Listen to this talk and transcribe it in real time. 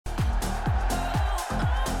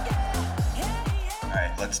All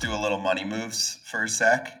right, let's do a little money moves for a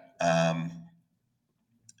sec.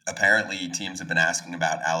 Apparently, teams have been asking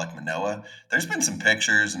about Alek Manoah. There's been some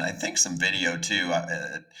pictures and I think some video too.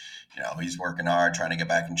 He's working hard, trying to get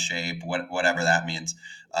back in shape, whatever that means.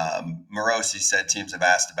 Morosi said teams have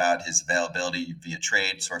asked about his availability via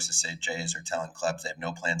trade. Sources say Jays are telling clubs they have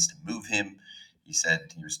no plans to move him. He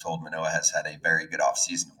said he was told Manoah has had a very good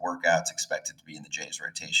offseason of workouts, expected to be in the Jays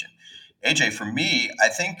rotation. AJ, for me, I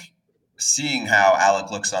think seeing how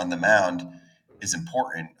Alec looks on the mound is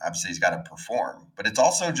important. Obviously, he's got to perform, but it's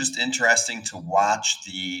also just interesting to watch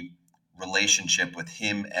the relationship with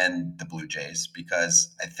him and the Blue Jays,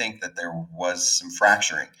 because I think that there was some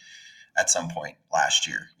fracturing at some point last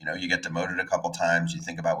year. You get demoted a couple times, you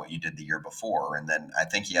think about what you did the year before, and then I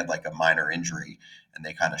think he had like a minor injury and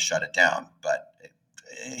they kind of shut it down. But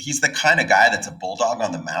he's the kind of guy that's a bulldog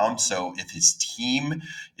on the mound. So if his team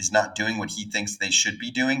is not doing what he thinks they should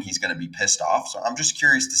be doing, he's going to be pissed off. So I'm just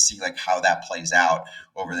curious to see like how that plays out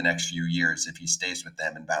over the next few years if he stays with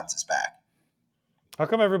them and bounces back. How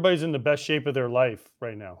come everybody's in the best shape of their life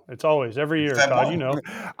right now? It's always every year, Todd,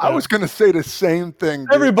 I was going to say the same thing.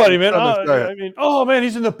 Dude. Everybody, man. Man,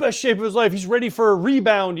 he's in the best shape of his life. He's ready for a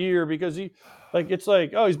rebound year because he's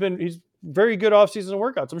very good offseason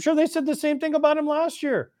workouts. I'm sure they said the same thing about him last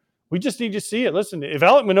year. We just need to see it. Listen, if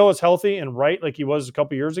Alek Manoah is healthy and right like he was a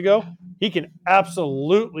couple years ago, he can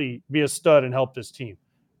absolutely be a stud and help this team.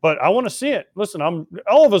 But I want to see it. Listen,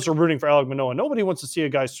 all of us are rooting for Alek Manoah. Nobody wants to see a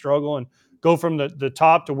guy struggle and go from the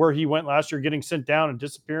top to where he went last year, getting sent down and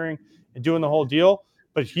disappearing and doing the whole deal.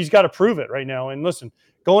 But he's got to prove it right now. And listen,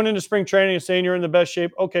 going into spring training and saying you're in the best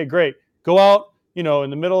shape, okay, great. Go out, in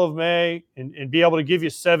the middle of May and be able to give you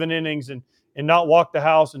 7 innings and not walk the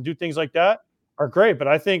house and do things like that are great. But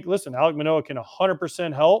I think, listen, Alek Manoah can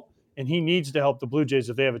 100% help, and he needs to help the Blue Jays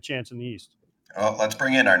if they have a chance in the East. Well, let's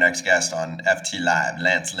bring in our next guest on FT Live,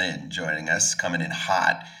 Lance Lynn, joining us, coming in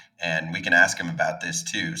hot, and we can ask him about this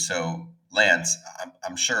too. So, Lance,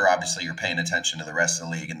 I'm sure obviously you're paying attention to the rest of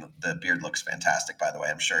the league, and the beard looks fantastic, by the way.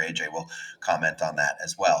 I'm sure AJ will comment on that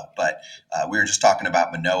as well. But we were just talking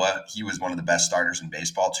about Manoah. He was one of the best starters in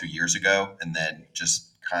baseball 2 years ago, and then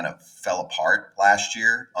just kind of fell apart last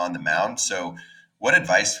year on the mound. So what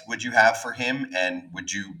advice would you have for him? And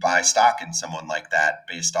would you buy stock in someone like that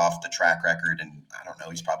based off the track record? And I don't know,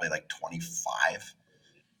 he's probably like 25.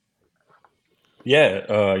 Yeah,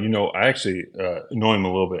 I actually know him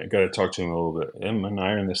a little bit. Got to talk to him a little bit. Him and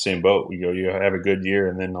I are in the same boat. You have a good year,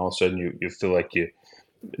 and then all of a sudden you feel like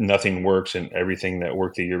nothing works, and everything that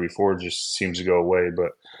worked the year before just seems to go away.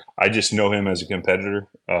 But I just know him as a competitor,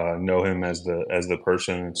 know him as the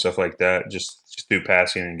person and stuff like that. Just through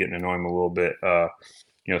passing and getting to know him a little bit,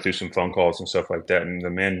 through some phone calls and stuff like that. And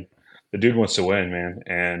the dude wants to win, man.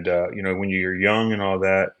 And when you're young and all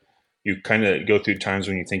that, you kind of go through times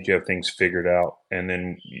when you think you have things figured out, and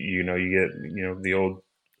then you get the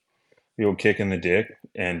old kick in the dick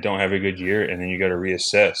and don't have a good year, and then you got to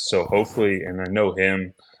reassess. So hopefully, and I know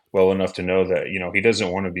him well enough to know that he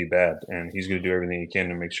doesn't want to be bad, and he's going to do everything he can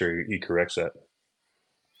to make sure he corrects that.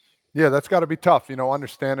 Yeah, that's got to be tough,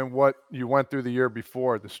 understanding what you went through the year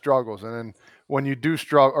before, the struggles, and then when you do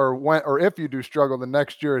struggle, or if you do struggle the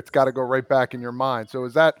next year, it's got to go right back in your mind. So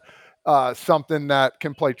is that something that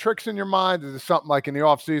can play tricks in your mind? Is it something like in the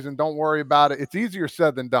off season, don't worry about it? It's easier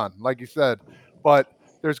said than done, like you said, but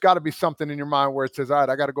there's got to be something in your mind where it says, all right,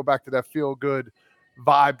 I got to go back to that feel good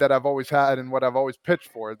vibe that I've always had and what I've always pitched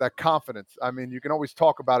for, that confidence. I mean, you can always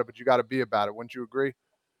talk about it, but you got to be about it. Wouldn't you agree?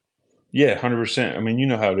 Yeah, 100%. I mean, you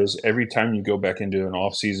know how it is. Every time you go back into an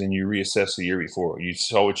off season, you reassess the year before. You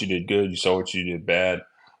saw what you did good, you saw what you did bad,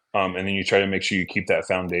 and then you try to make sure you keep that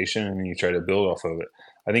foundation, and then you try to build off of it.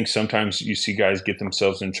 I think sometimes you see guys get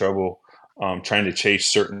themselves in trouble trying to chase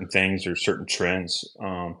certain things or certain trends,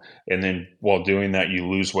 and then while doing that, you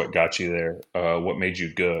lose what got you there, what made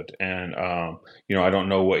you good. And I don't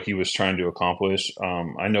know what he was trying to accomplish.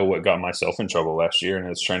 I know what got myself in trouble last year, and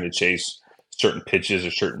it's trying to chase certain pitches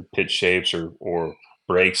or certain pitch shapes or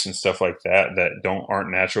breaks and stuff like that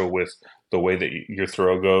aren't natural with the way that your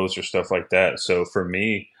throw goes or stuff like that. So for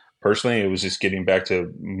me personally, it was just getting back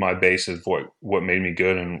to my base of what made me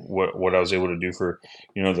good and what I was able to do for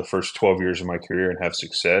the first 12 years of my career and have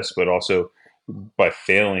success. But also by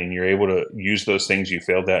failing, you're able to use those things you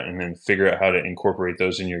failed at and then figure out how to incorporate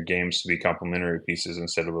those in your games to be complementary pieces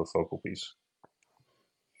instead of a focal piece.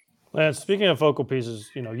 And speaking of focal pieces,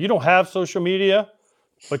 you don't have social media,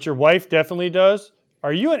 but your wife definitely does.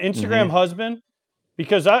 Are you an Instagram husband?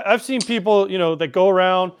 Because I've seen people, that go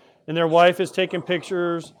around and their wife is taking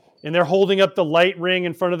pictures and they're holding up the light ring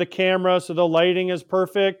in front of the camera so the lighting is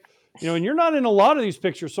perfect. And you're not in a lot of these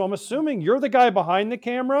pictures. So I'm assuming you're the guy behind the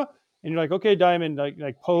camera and you're like, okay, Diamond,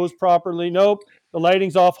 like pose properly. Nope. The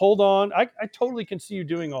lighting's off. Hold on. I totally can see you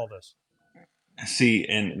doing all this. See,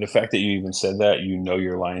 and the fact that you even said that,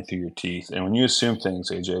 you're lying through your teeth. And when you assume things,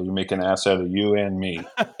 AJ, you make an ass out of you and me.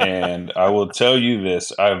 And I will tell you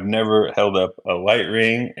this: I've never held up a light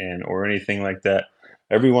ring or anything like that.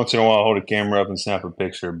 Every once in a while, I'll hold a camera up and snap a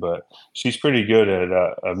picture, but she's pretty good at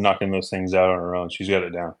of knocking those things out on her own. She's got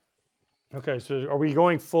it down. Okay, so are we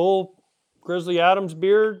going full Grizzly Adams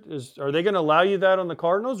beard? Are they going to allow you that on the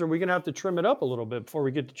Cardinals, or are we going to have to trim it up a little bit before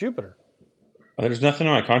we get to Jupiter? There's nothing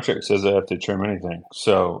in my contract that says I have to trim anything.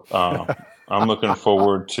 So I'm looking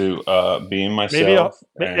forward to being myself.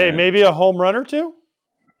 Maybe a home run or two?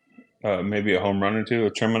 Maybe a home run or two, or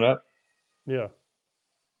trim it up. Yeah.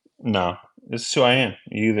 No, this is who I am.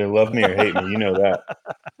 You either love me or hate me. You know that.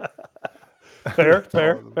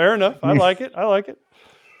 Fair enough. I like it.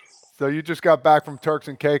 So you just got back from Turks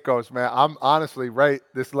and Caicos, man. I'm honestly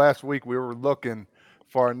this last week we were looking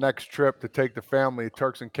for our next trip to take the family to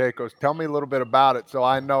Turks and Caicos. Tell me a little bit about it so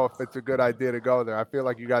I know if it's a good idea to go there. I feel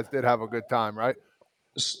like you guys did have a good time, right?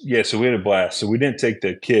 Yeah, so we had a blast. So we didn't take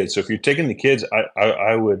the kids. So if you're taking the kids,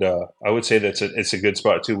 I would say it's a good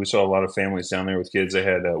spot too. We saw a lot of families down there with kids. They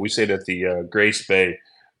had we stayed at the Grace Bay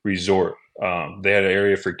Resort. They had an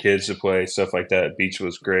area for kids to play, stuff like that. Beach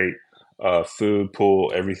was great. Food,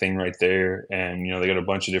 pool, everything right there. And they got a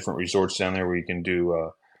bunch of different resorts down there where you can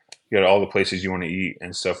do you got all the places you want to eat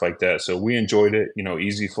and stuff like that. So we enjoyed it.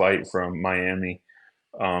 Easy flight from Miami,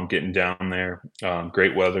 getting down there.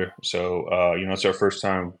 Great weather. So it's our first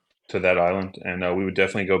time to that island, and we would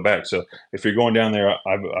definitely go back. So if you're going down there,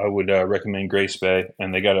 I would recommend Grace Bay.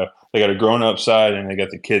 And they got a grown up side and they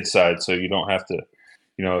got the kids side, so you don't have to.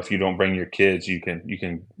 If you don't bring your kids, you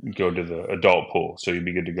can go to the adult pool, so you'd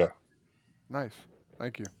be good to go. Nice,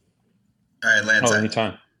 thank you. All right, Lance.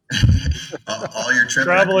 Anytime. all your trip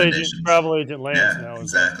travel recommendations. agent Lance. Yeah, now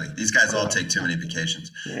exactly. These guys all take too many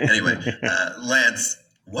vacations. Anyway, Lance,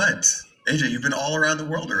 what? AJ, you've been all around the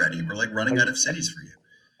world already. We're like running out of cities for you.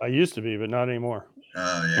 I used to be, but not anymore.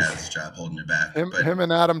 Oh yeah, this job holding you back. Him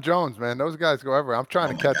and Adam Jones, man, those guys go everywhere. I'm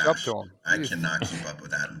trying to catch up to them. I cannot keep up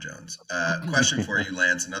with Adam Jones. Question for you,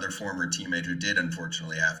 Lance, another former teammate who did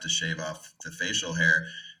unfortunately have to shave off the facial hair.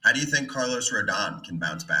 How do you think Carlos Rodon can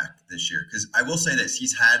bounce back this year? Because I will say this,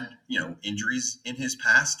 he's had, injuries in his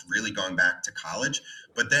past, really going back to college,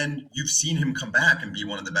 but then you've seen him come back and be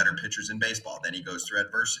one of the better pitchers in baseball. Then he goes through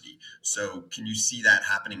adversity. So can you see that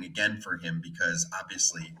happening again for him? Because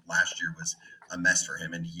obviously last year was a mess for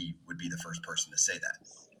him, and he would be the first person to say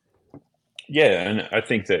that. Yeah, and I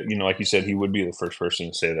think that, like you said, he would be the first person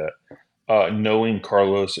to say that. Knowing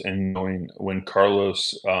Carlos and knowing when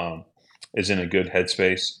Carlos is in a good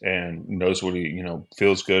headspace and knows what he,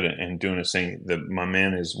 feels good and doing his thing, my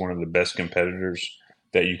man is one of the best competitors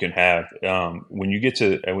that you can have. When you get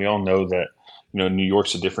to, and we all know that, New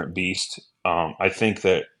York's a different beast. I think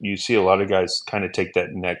that you see a lot of guys kind of take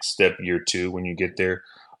that next step year two when you get there.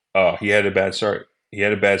 He had a bad start.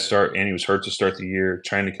 And he was hurt to start the year,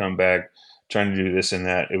 trying to come back, trying to do this and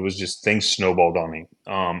that. It was just things snowballed on me.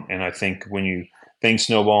 And I think when things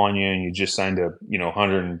snowball on you and you just signed a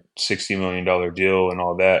 $160 million deal and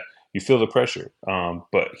all that, you feel the pressure.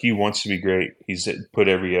 But he wants to be great. He's put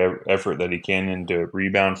every effort that he can in to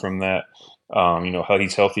rebound from that. How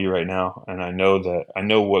he's healthy right now, and I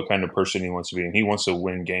know what kind of person he wants to be, and he wants to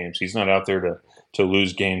win games. He's not out there to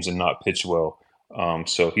lose games and not pitch well.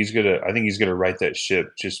 So I think he's gonna right that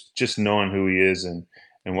ship. Just knowing who he is and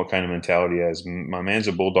what kind of mentality he has. My man's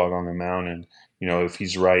a bulldog on the mound, and if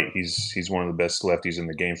he's right, he's one of the best lefties in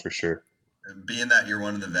the game for sure. Being that you're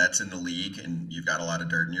one of the vets in the league and you've got a lot of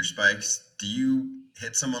dirt in your spikes, do you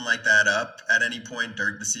hit someone like that up at any point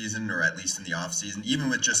during the season, or at least in the off season, even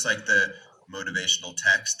with just like the motivational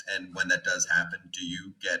text? And when that does happen, do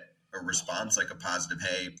you get a response, like a positive,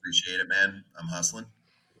 "Hey, appreciate it, man, I'm hustling"?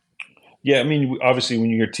 Yeah, I mean, obviously,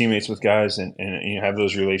 when you're teammates with guys and you have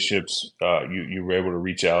those relationships, you were able to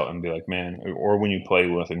reach out and be like, man, or when you play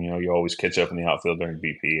with them, you always catch up in the outfield during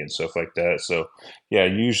BP and stuff like that. So, yeah,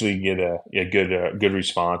 you usually get a good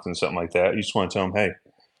response and something like that. You just want to tell them, hey,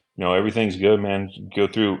 everything's good, man. Go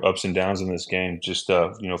through ups and downs in this game. Just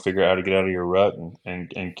figure out how to get out of your rut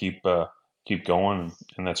and keep going,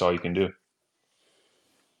 and that's all you can do.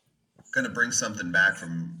 Going to bring something back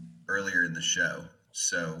from earlier in the show.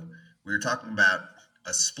 So we were talking about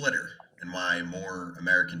a splitter and why more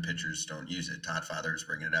American pitchers don't use it. Todd Father was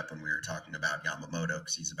bringing it up when we were talking about Yamamoto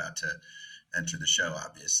because he's about to enter the show,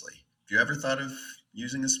 obviously. Have you ever thought of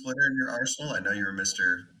using a splitter in your arsenal? I know you're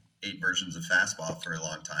Mr. 8 versions of fastball for a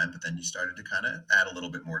long time, but then you started to kind of add a little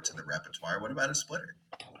bit more to the repertoire. What about a splitter?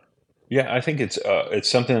 Yeah, I think it's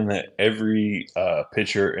something that every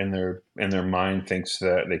pitcher in their mind thinks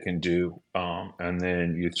that they can do, and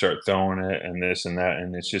then you start throwing it and this and that,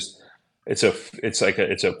 and it's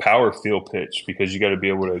a power feel pitch because you got to be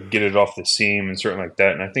able to get it off the seam and certain like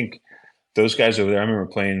that. And I think those guys over there, I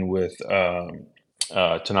remember playing with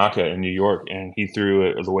Tanaka in New York, and he threw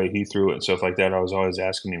it the way he threw it and stuff like that. I was always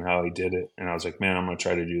asking him how he did it, and I was like, man, I'm going to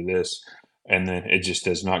try to do this. And then it just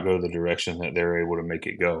does not go the direction that they're able to make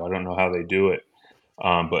it go. I don't know how they do it,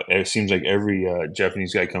 but it seems like every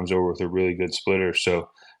Japanese guy comes over with a really good splitter. So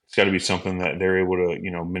it's got to be something that they're able to,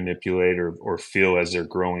 manipulate or feel as they're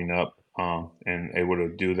growing up, and able to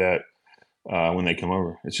do that when they come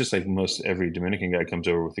over. It's just like most every Dominican guy comes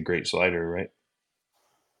over with a great slider, right?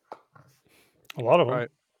 A lot of them. Right.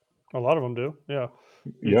 A lot of them do. Yeah.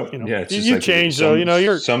 Yep. Yeah. It's just You like changed though.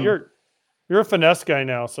 You're a finesse guy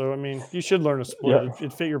now, so I mean, you should learn a split. Yeah.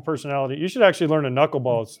 It fit your personality. You should actually learn a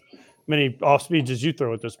knuckleball as many off speeds as you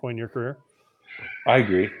throw at this point in your career. I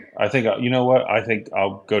agree. I think you know what? I think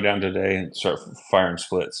I'll go down today and start firing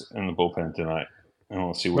splits in the bullpen tonight, and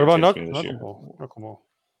we'll see What where about it takes me this year. knuckleball?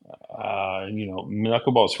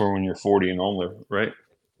 Knuckleball's for when you're 40 and older, right?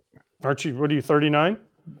 Aren't you? What are you? 39?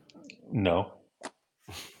 No,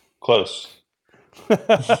 close.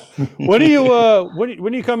 When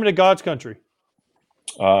are you coming to God's country?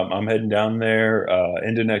 I'm heading down there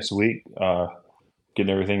into next week,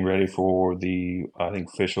 getting everything ready for I think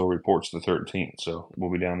official reports the 13th. So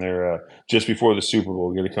we'll be down there just before the Super Bowl.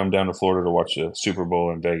 We're going to come down to Florida to watch the Super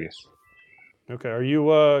Bowl in Vegas. Okay. Are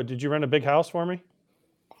you? Did you rent a big house for me?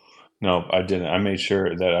 No, I didn't. I made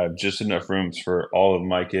sure that I have just enough rooms for all of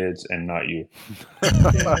my kids and not you.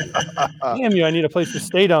 Damn you! I need a place to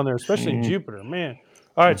stay down there, especially in Jupiter, man.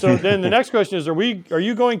 All right. So then the next question is: Are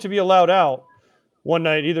you going to be allowed out one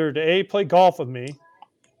night, either to A, play golf with me,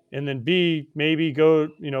 and then B, maybe go?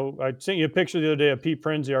 I sent you a picture the other day of Pete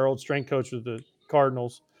Prinzi, our old strength coach with the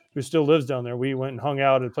Cardinals, who still lives down there. We went and hung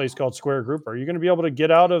out at a place called Square Group. Are you going to be able to get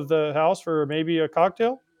out of the house for maybe a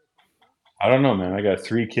cocktail? I don't know, man. I got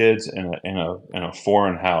 3 kids and a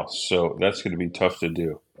foreign house, so that's going to be tough to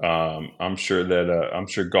do. I'm sure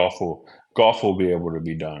golf will be able to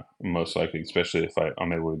be done most likely, especially if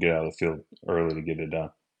I'm able to get out of the field early to get it done.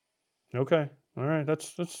 Okay, all right.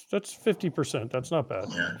 That's 50%. That's not bad.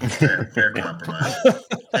 Yeah, fair compromise.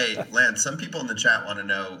 Hey, Lance, some people in the chat want to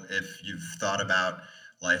know if you've thought about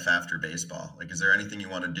life after baseball. Like, is there anything you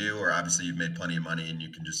want to do? Or obviously you've made plenty of money and you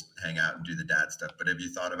can just hang out and do the dad stuff. But have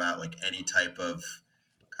you thought about like any type of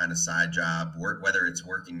kind of side job, whether it's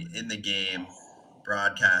working in the game,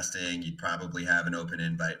 broadcasting? You'd probably have an open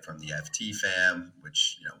invite from the FT fam,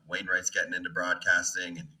 which, Wainwright's getting into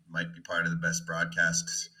broadcasting and might be part of the best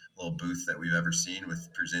broadcast little booth that we've ever seen with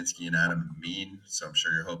Przinsky and Adam Mean. So I'm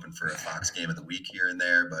sure you're hoping for a Fox game of the week here and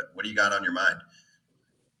there. But what do you got on your mind?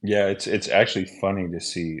 Yeah, it's actually funny to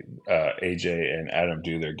see AJ and Adam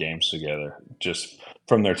do their games together, just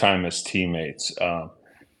from their time as teammates.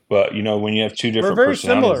 But when you have 2 different We're very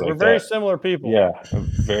personalities similar. like We're very that, similar people. yeah,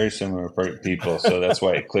 very similar people. So that's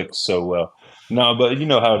why it clicks so well. No, but you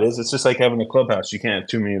know how it is. It's just like having a clubhouse. You can't have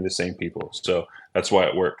too many of the same people. So that's why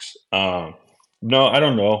it works. No, I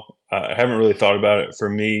don't know. I haven't really thought about it. For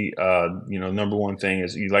me, number one thing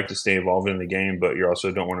is you like to stay involved in the game, but you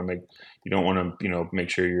also don't want to make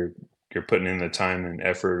sure you're putting in the time and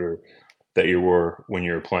effort or that you were when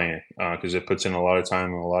you were playing, because it puts in a lot of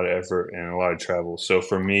time and a lot of effort and a lot of travel. So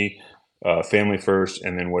for me, family first,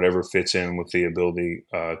 and then whatever fits in with the ability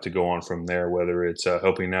to go on from there, whether it's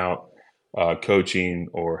helping out, coaching,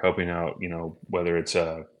 or helping out, whether it's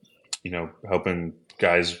helping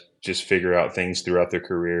guys just figure out things throughout their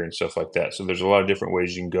career and stuff like that. So there's a lot of different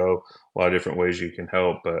ways you can go, a lot of different ways you can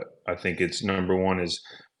help. But I think it's number one is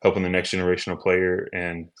helping the next generational player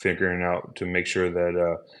and figuring out to make sure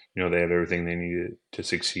that they have everything they need to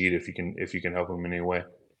succeed if you can help them in any way.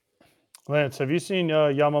 Lance, have you seen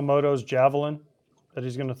Yamamoto's javelin that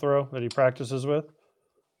he's going to throw that he practices with?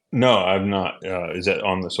 No, I've not. Is that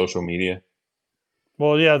on the social media?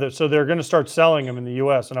 Well, yeah. So they're going to start selling them in the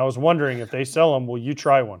U.S. And I was wondering if they sell them, will you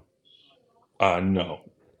try one? No.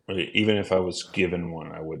 Even if I was given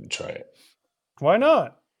one, I wouldn't try it. Why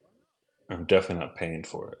not? I'm definitely not paying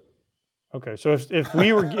for it. Okay, so if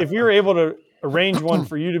we were able to arrange one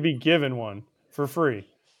for you to be given one for free,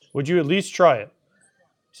 would you at least try it?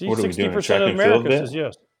 See, What are we doing? 60% of America says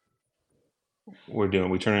yes. We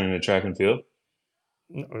turning into track and field?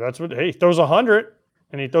 No, that's what. Hey, he throws 100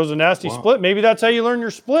 and he throws a nasty split. Maybe that's how you learn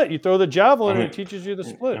your split. You throw the javelin and it teaches you the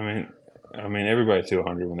split. I mean, everybody threw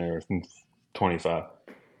 100 when they were 25.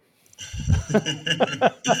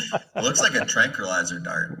 Looks like a tranquilizer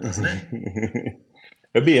dart, doesn't it?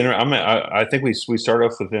 It'd be interesting. I think we start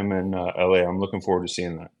off with him in LA. I'm looking forward to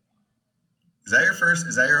seeing that. Is that your first?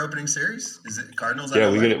 Is that your opening series? Is it Cardinals? Yeah,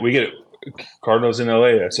 at LA? we get it. Cardinals in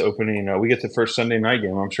LA. That's opening. We get the first Sunday night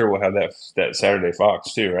game. I'm sure we'll have that Saturday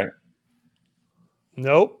Fox too, right?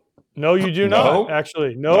 Nope. No, you do No? not.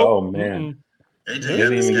 Actually, nope. Oh man, AJ, they you have didn't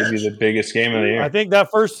the even give you sketch? the biggest game of the year. I think that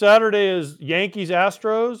first Saturday is Yankees,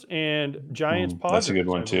 Astros, and Giants, Padres. That's a good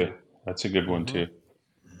one I too. believe. That's a good one too.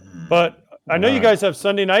 But I know you Alright. guys have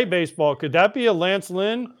Sunday night baseball. Could that be a Lance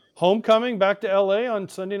Lynn homecoming back to LA on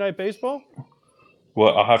Sunday night baseball?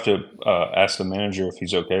 Well, I'll have to ask the manager if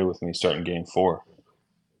he's okay with me starting Game 4.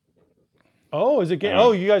 Oh, is it game? Yeah.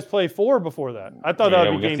 Oh, you guys play 4 before that. I thought that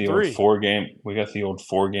would be game 3. We got the old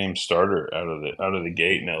 4-game starter out of the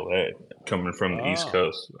gate in LA, coming from the East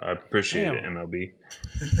Coast. I appreciate it, MLB.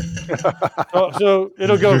 So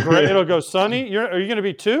it'll go great. It'll go sunny. Are you going to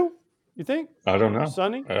be 2? You think? I don't know.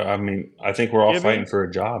 Sunny? I mean, I think we're all Gibby? fighting for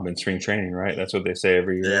a job in spring training, right? That's what they say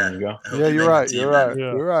every year Yeah. when you go. I hope Yeah, you you're make right. the team You're then. right.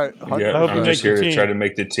 Yeah. You're right. Yeah, I hope you I'm make just here the to team. try to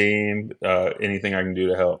make the team. Anything I can do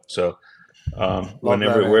to help. So, that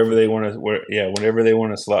wherever they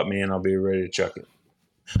want to slot me in, I'll be ready to chuck it.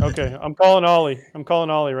 Okay, I'm calling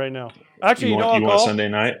Ollie. right now. Actually, You want I'll Sunday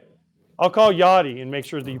night? I'll call Yachty and make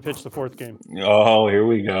sure that you pitch the 4th game. Oh, here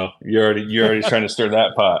we go. You're already trying to stir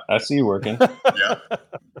that pot. I see you working. Yeah.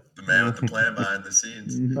 The man with the plan behind the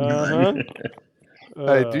scenes. Uh-huh.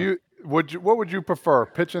 Hey, what would you prefer,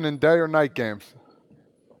 pitching in day or night games?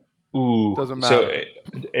 Ooh, Doesn't so matter.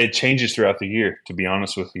 it changes throughout the year. To be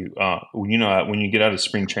honest with you, when you get out of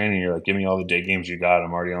spring training, you're like, give me all the day games you got.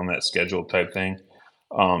 I'm already on that schedule type thing.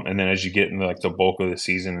 And then as you get into like the bulk of the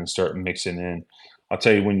season and start mixing in, I'll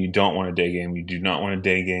tell you when you don't want a day game. You do not want a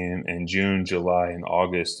day game in June, July, and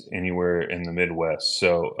August anywhere in the Midwest.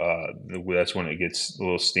 So that's when it gets a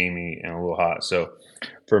little steamy and a little hot. So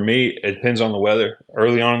for me, it depends on the weather.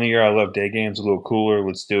 Early on in the year, I love day games. A little cooler,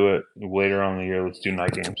 let's do it. Later on in the year, let's do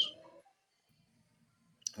night games.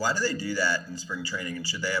 Why do they do that in spring training? And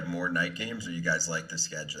should they have more night games, or you guys like the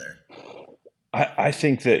schedule there? I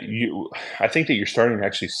think that you're starting to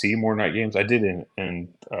actually see more night games. I did in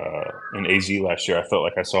AZ last year. I felt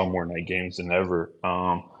like I saw more night games than ever.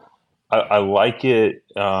 I like it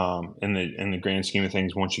in the grand scheme of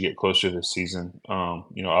things. Once you get closer to the season,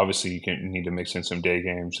 obviously you need to mix in some day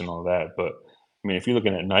games and all that. But I mean, if you're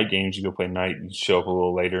looking at night games, you go play night, you show up a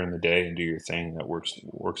little later in the day and do your thing. That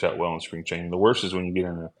works out well in spring training. The worst is when you get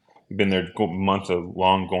you've been there a month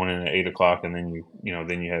long going in at 8 o'clock, and then you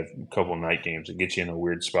have a couple of night games. It gets you in a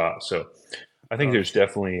weird spot. So I think there's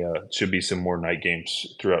definitely should be some more night games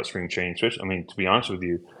throughout spring training. Especially, I mean, to be honest with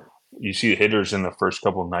you, you see the hitters in the first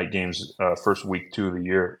couple of night games, first week 2 of the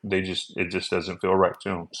year. It just doesn't feel right to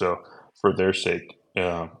them. So for their sake,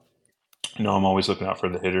 I'm always looking out for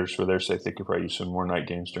the hitters. For their sake, they could probably use some more night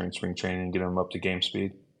games during spring training and get them up to game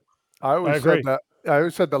speed. I always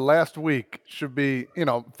said the last week should be,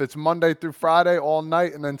 if it's Monday through Friday all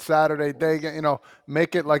night and then Saturday day game,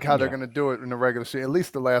 make it like how they're going to do it in the regular season, at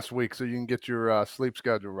least the last week, so you can get your sleep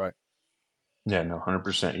schedule right. Yeah, no,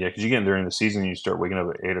 100%. Yeah, because you get in during the season, you start waking up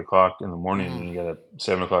at 8 o'clock in the morning, and you got a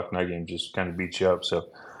 7 o'clock night game, just kind of beats you up. So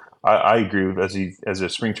I agree with as the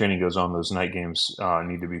spring training goes on, those night games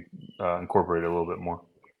need to be incorporated a little bit more.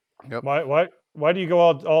 Yep. Why do you go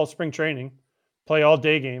all spring training, play all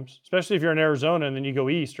day games, especially if you're in Arizona and then you go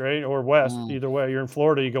east, right, or west? Either way, you're in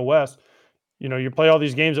Florida, you go west. You play all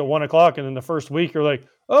these games at 1 o'clock, and then the first week you're like,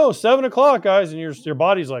 oh, 7 o'clock, guys, and your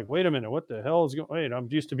body's like, wait a minute, what the hell is going? Wait, I'm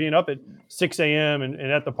used to being up at 6 a.m. and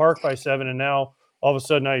at the park by 7, and now all of a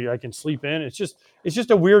sudden I can sleep in. It's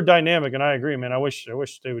just a weird dynamic, and I agree, man. I wish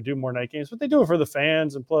they would do more night games, but they do it for the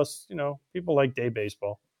fans, and plus, people like day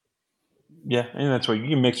baseball. Yeah, and that's why you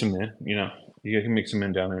can mix them in. You can mix them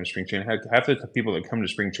in down there in spring training. Half the people that come to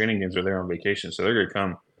spring training games are there on vacation, so they're going to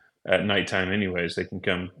come at nighttime anyways. They can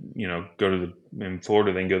come, go in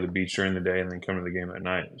Florida, they can go to the beach during the day and then come to the game at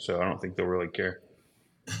night. So I don't think they'll really care.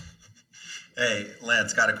 Hey,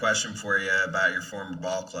 Lance, got a question for you about your former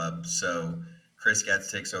ball club. So Chris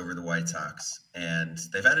Getz takes over the White Sox, and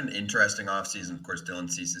they've had an interesting offseason. Of course,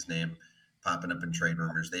 Dylan Cease's name popping up in trade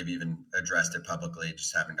rumors. They've even addressed it publicly,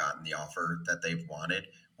 just haven't gotten the offer that they've wanted.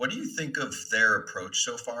 What do you think of their approach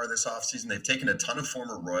so far this offseason? They've taken a ton of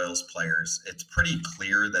former Royals players. It's pretty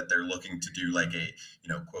clear that they're looking to do like a,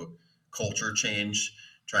 quote, culture change,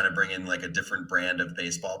 trying to bring in like a different brand of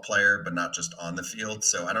baseball player, but not just on the field.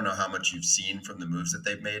 So I don't know how much you've seen from the moves that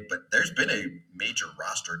they've made, but there's been a major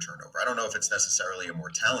roster turnover. I don't know if it's necessarily a more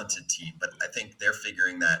talented team, but I think they're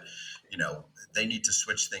figuring that, they need to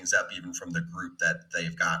switch things up even from the group that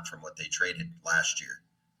they've got from what they traded last year.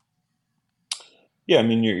 Yeah, I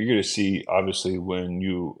mean, you're going to see, obviously, when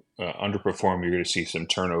you underperform, you're going to see some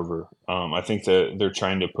turnover. I think that they're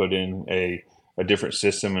trying to put in a different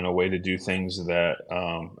system and a way to do things that,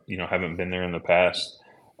 haven't been there in the past.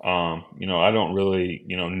 I don't really,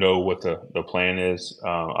 know what the plan is.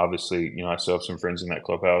 Obviously, I still have some friends in that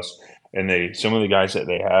clubhouse, and some of the guys that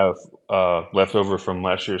they have left over from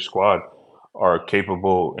last year's squad are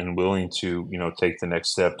capable and willing to, take the next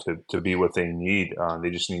step to be what they need. They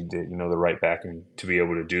just need the right backing to be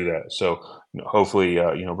able to do that. So hopefully,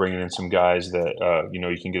 bringing in some guys that,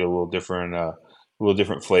 you can get a little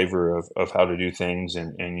different flavor of how to do things,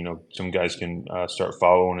 and some guys can start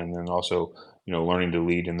following, and then also, learning to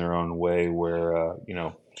lead in their own way where,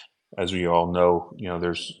 as we all know,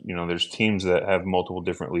 there's teams that have multiple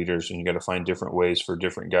different leaders, and you got to find different ways for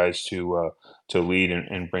different guys to lead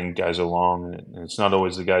and bring guys along. And it's not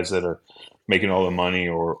always the guys that are making all the money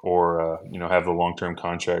or have the long-term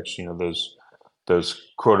contracts. Those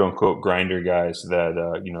quote unquote grinder guys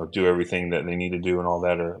that do everything that they need to do and all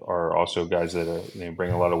that are also guys that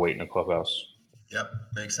bring a lot of weight in the clubhouse. Yep,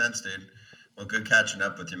 makes sense, dude. Well, good catching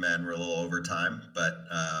up with you, man. We're a little over time, but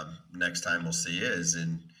next time we'll see you is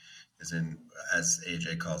in, as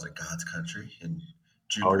AJ calls it, God's country in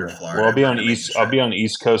Jupiter, Florida. Well, I'll be on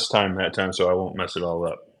East Coast time that time, so I won't mess it all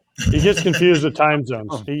up. He gets confused with time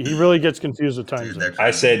zones. He really gets confused with time zones.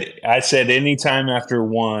 I said any time after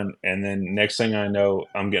 1, and then next thing I know,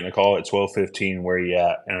 I'm getting a call at 12:15. Where you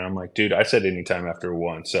at? And I'm like, dude, I said any time after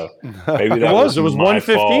 1. So maybe that it was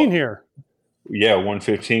 1:15 here. Yeah,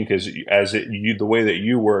 1:15, because the way that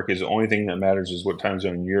you work is the only thing that matters is what time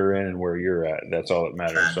zone you're in and where you're at. That's all that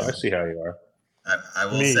matters. So I see how you are. I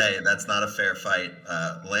will say that's not a fair fight.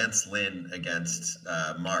 Lynn against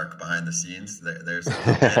Mark behind the scenes. There's a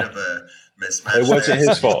bit of a mismatch. It wasn't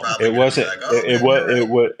his fault. It wasn't. Like,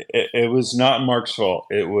 it was not Mark's fault.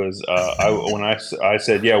 It was when I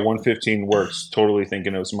said 1:15 works, totally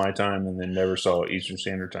thinking it was my time, and then never saw Eastern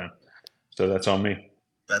Standard Time. So that's on me.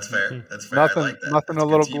 That's fair. That's fair. Nothing, I like that. nothing That's a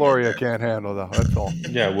little Gloria can't handle, though. That's all.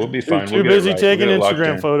 Yeah, we'll be fine. Too busy taking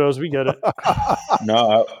Instagram photos. We get it.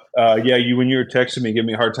 No, when you were texting me, give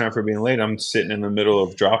me a hard time for being late. I'm sitting in the middle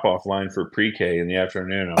of drop-off line for pre-K in the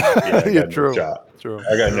afternoon. I'm like, I got no shot. True.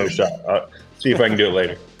 I got no shot. See if I can do it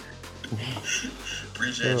later.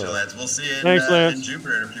 Appreciate you, Lance. We'll see you Thanks, Lance. in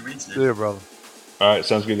Jupiter in a few weeks, dude. See you, brother. All right,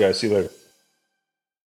 sounds good, guys. See you later.